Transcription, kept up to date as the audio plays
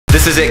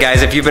This is it,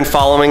 guys. If you've been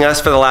following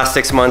us for the last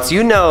 6 months,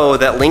 you know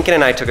that Lincoln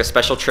and I took a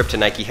special trip to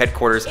Nike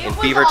headquarters in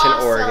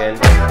Beaverton, Oregon.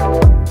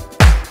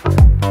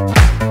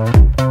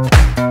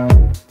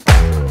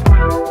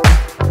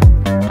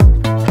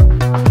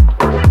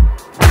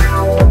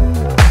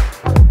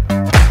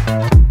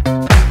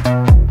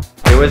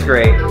 It was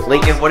great.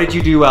 Lincoln, what did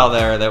you do while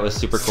there that was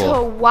super cool?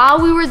 So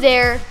while we were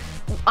there,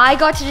 I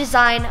got to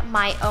design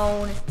my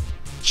own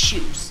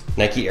shoes.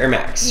 Nike Air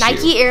Max.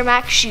 Nike Air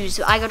Max shoes.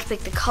 So I got to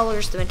pick the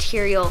colors, the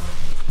material,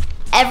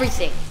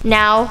 everything.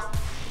 Now,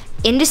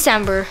 in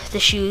December, the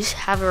shoes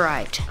have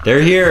arrived.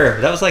 They're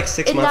here. That was like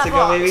 6 months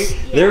ago, maybe?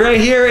 Yeah. They're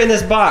right here in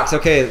this box.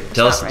 Okay,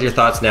 tell us your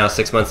thoughts now,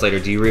 6 months later.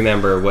 Do you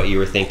remember what you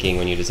were thinking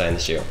when you designed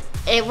the shoe?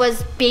 It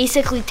was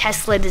basically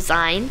Tesla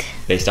designed.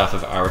 Based off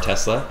of our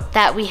Tesla?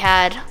 That we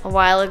had a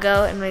while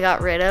ago and we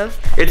got rid of.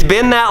 It's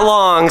been that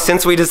long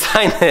since we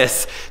designed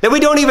this that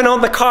we don't even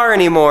own the car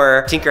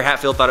anymore. Tinker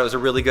Hatfield thought it was a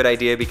really good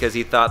idea because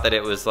he thought that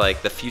it was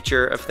like the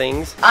future of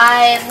things.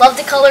 I love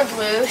the color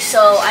blue,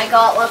 so I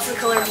got lots of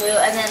color blue,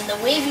 and then the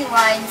wavy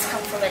lines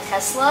come from a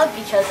Tesla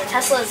because a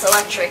Tesla is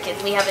electric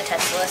and we have a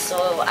Tesla,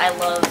 so I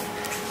love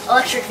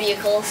electric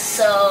vehicles.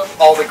 So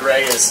all the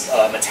gray is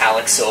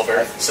metallic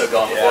silver, so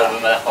going with a little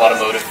bit of an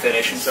automotive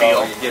finish and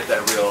feel. You get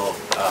that real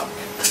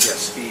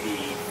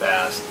speedy,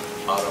 fast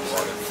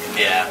automotive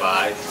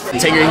vibe.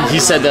 Tinker, he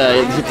said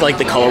he liked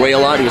the colorway a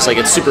lot. He was like,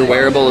 it's super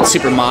wearable, it's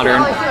super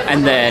modern,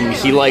 and then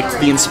he liked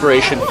the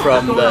inspiration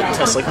from the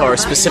Tesla car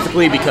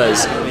specifically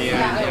because,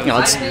 you know,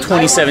 it's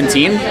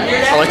 2017.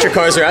 Electric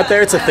cars are out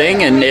there, it's a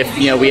thing, and if,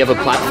 you know, we have a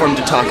platform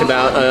to talk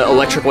about an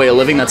electric way of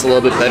living that's a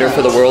little bit better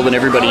for the world and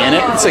everybody in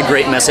it, it's a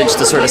great message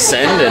to sort of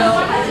send, and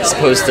as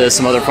opposed to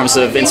some other forms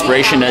of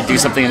inspiration to do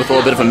something with a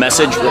little bit of a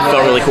message, it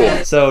felt really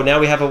cool. So now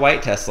we have a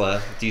white Tesla.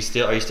 Are you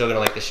still gonna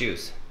like the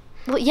shoes?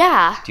 well,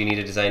 yeah, Do you need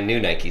to design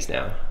new Nikes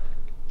now?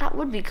 that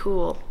would be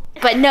cool.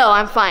 But no,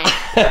 I'm fine.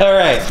 All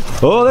right.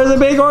 Oh, there's a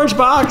big orange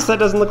box. That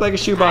doesn't look like a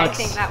shoe box.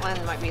 I think that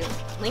one might be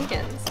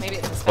Lincoln's. Maybe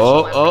it's a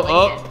special one for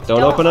Lincoln.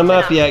 Don't open them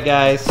up yet,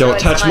 guys. Don't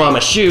touch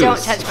Mama's shoes.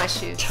 Don't touch my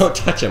shoes. Don't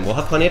touch them. We'll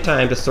have plenty of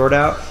time to sort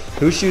out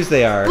whose shoes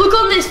they are. Look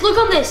on this, look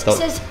on this. Don't. It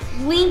says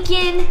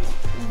Lincoln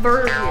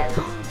version.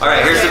 All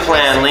right, here's the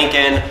plan,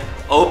 Lincoln.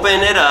 Open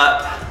it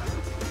up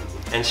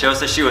and show us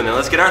the shoe, and then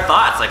let's get our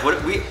thoughts. Like,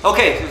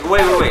 okay,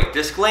 wait.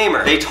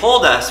 Disclaimer. They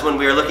told us when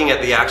we were looking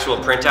at the actual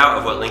printout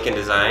of what Lincoln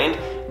designed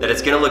that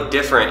it's gonna look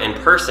different in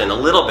person a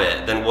little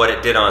bit than what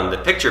it did on the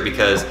picture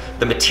because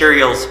the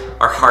materials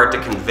are hard to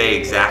convey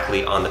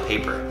exactly on the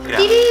paper. Look at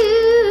that.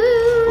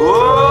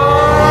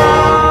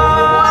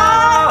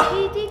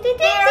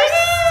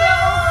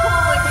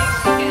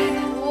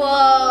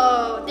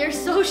 Whoa, they're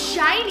so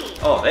shiny.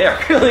 Oh, they are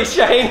really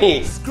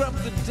shiny. Scrub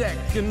the deck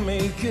and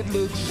make it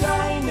look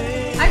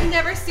shiny. I've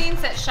never seen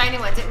such shiny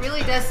ones. It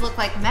really does look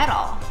like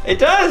metal. It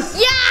does.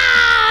 Yeah!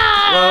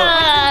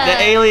 Well,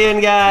 the alien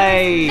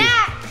guy.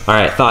 All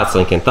right, thoughts,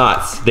 Lincoln,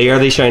 thoughts. They are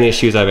the shiniest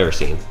shoes I've ever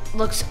seen.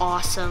 Looks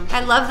awesome.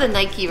 I love the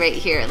Nike right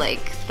here, like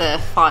the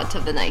font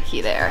of the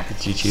Nike there.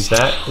 Did you choose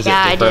that? Is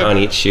Yeah, it I different did. on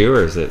each shoe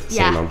or is it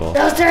same on both?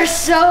 Those are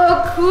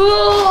so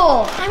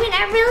cool. I mean,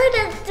 I really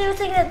do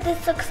think that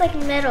this looks like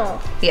metal.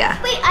 Yeah.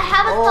 Wait, I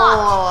have a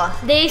thought.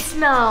 They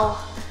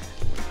smell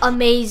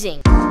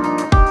amazing.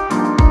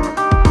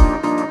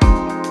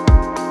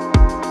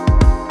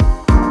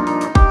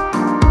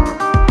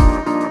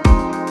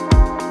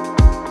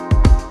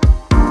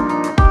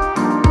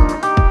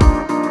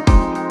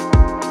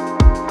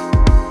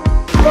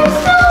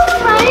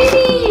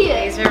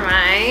 These are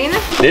mine.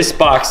 This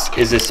box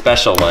is a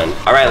special one.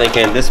 All right,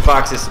 Lincoln, this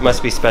box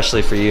must be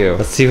specially for you.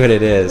 Let's see what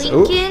it is.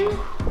 Ooh. Lincoln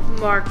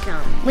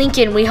Markham.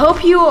 Lincoln, we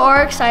hope you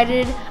are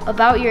excited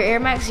about your Air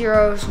Max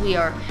Zeros. We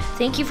are.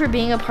 Thank you for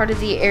being a part of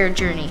the Air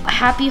journey.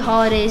 Happy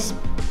holidays.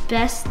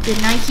 Best, the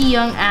Nike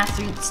Young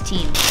Athletes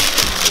team.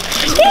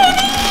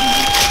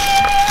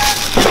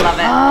 Love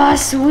it. Ah,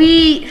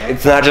 sweet.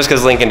 It's not just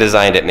because Lincoln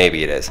designed it,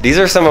 maybe it is. These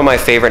are some of my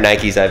favorite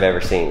Nikes I've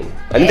ever seen.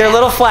 I mean, they're a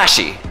little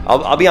flashy.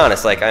 I'll be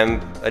honest, like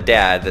I'm a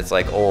dad that's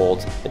like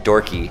old and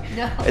dorky.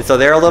 No. And so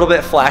they're a little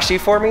bit flashy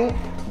for me,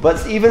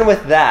 but even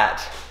with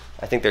that,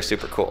 I think they're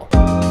super cool.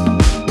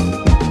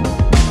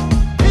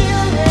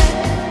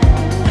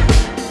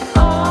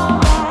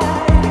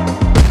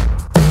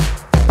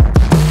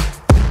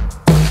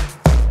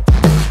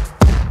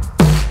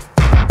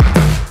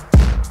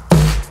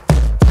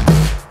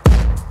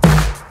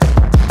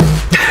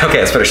 Okay,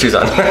 let's put our shoes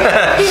on.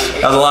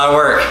 That was a lot of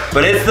work,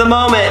 but it's the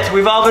moment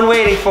we've all been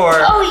waiting for.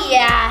 Oh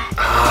yeah.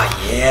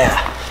 Oh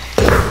yeah.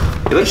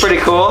 They look pretty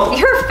cool.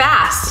 You're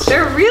fast.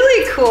 They're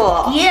really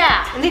cool.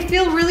 Yeah. And they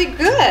feel really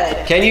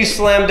good. Can you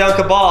slam dunk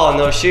a ball in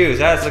those shoes?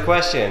 That's the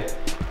question.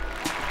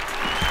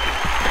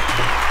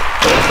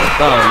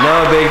 Oh,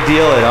 no big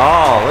deal at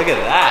all. Look at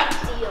that.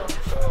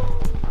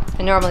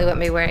 I normally wouldn't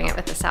be wearing it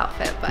with this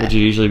outfit, but. Would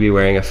you usually be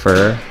wearing a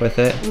fur with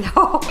it?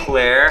 No.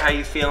 Claire, how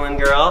you feeling,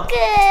 girl?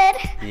 Good.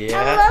 Yeah.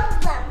 I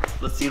love them.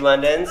 Let's see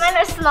London's. Mine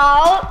are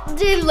small.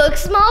 They look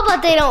small,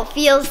 but they don't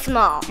feel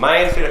small.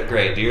 Mine fit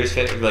great. Do yours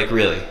fit like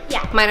really?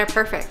 Mine are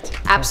perfect.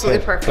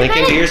 Absolutely perfect.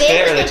 Lincoln, do yours Kinda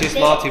fit? Or are they big too and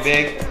small, big. too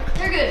big?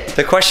 They're good.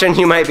 The question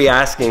you might be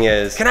asking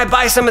is, can I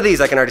buy some of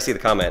these? I can already see the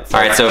comments. All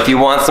right, so if you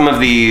want some of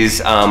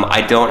these,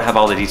 I don't have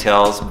all the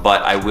details,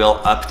 but I will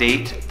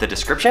update the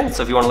description.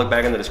 So if you want to look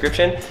back in the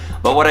description.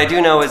 But what I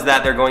do know is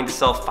that they're going to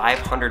sell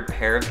 500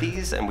 pair of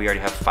these, and we already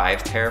have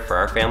 5 pair for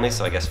our family,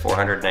 so I guess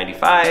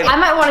 495. I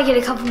might want to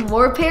get a couple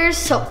more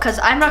pairs, because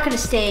I'm not going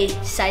to stay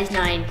size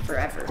 9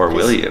 forever. Or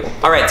will you?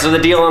 All right, so the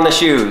deal on the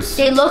shoes.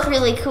 They look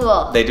really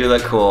cool. They do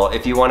look cool.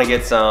 If you want to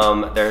get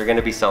some, they're going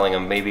to be selling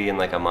them maybe in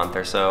like a month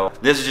or so.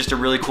 This is just a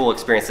really cool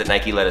experience that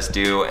Nike let us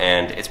do,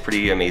 and it's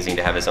pretty amazing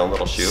to have his own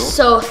little shoe.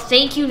 So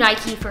thank you,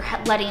 Nike, for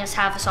letting us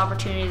have this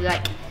opportunity.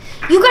 Like,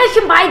 you guys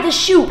can buy the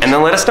shoe. And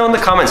then let us know in the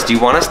comments, do you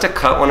want us to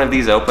cut one of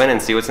these open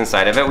and see what's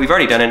inside of it? We've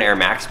already done an Air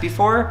Max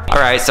before. All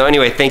right, so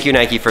anyway, thank you,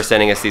 Nike, for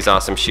sending us these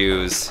awesome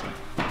shoes.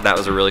 That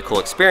was a really cool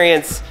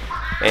experience.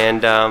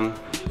 And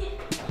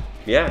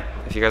yeah,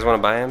 if you guys want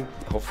to buy them,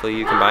 hopefully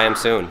you can buy them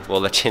soon. We'll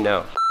let you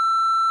know.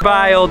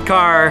 Bye, old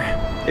car.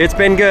 It's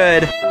been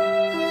good.